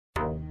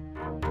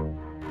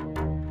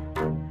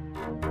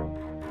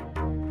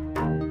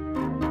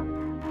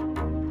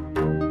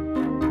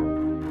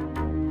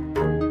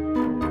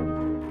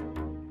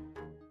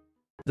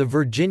The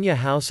Virginia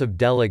House of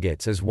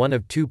Delegates is one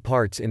of two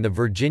parts in the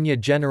Virginia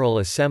General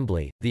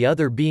Assembly, the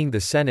other being the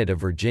Senate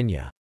of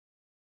Virginia.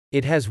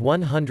 It has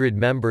 100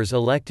 members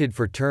elected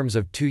for terms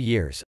of 2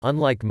 years.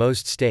 Unlike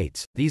most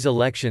states, these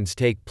elections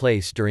take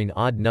place during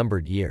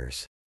odd-numbered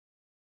years.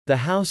 The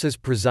House is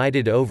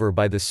presided over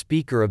by the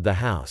Speaker of the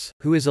House,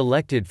 who is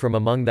elected from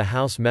among the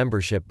House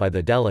membership by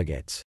the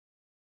delegates.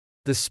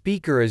 The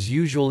Speaker is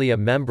usually a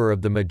member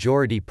of the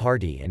majority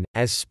party and,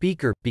 as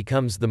Speaker,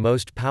 becomes the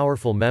most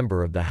powerful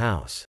member of the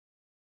House.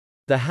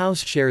 The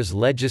House shares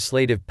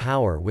legislative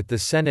power with the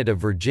Senate of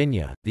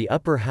Virginia, the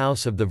upper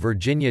house of the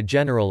Virginia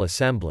General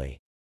Assembly.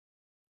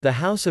 The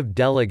House of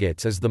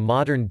Delegates is the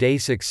modern-day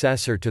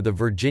successor to the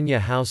Virginia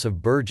House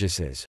of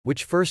Burgesses,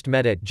 which first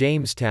met at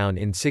Jamestown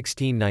in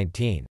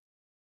 1619.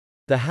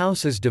 The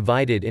House is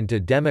divided into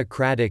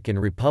Democratic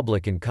and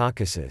Republican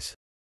caucuses.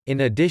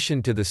 In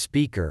addition to the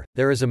Speaker,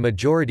 there is a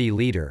Majority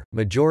Leader,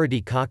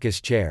 Majority Caucus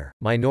Chair,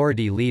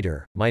 Minority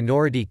Leader,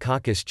 Minority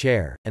Caucus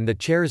Chair, and the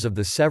chairs of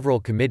the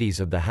several committees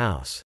of the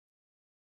House.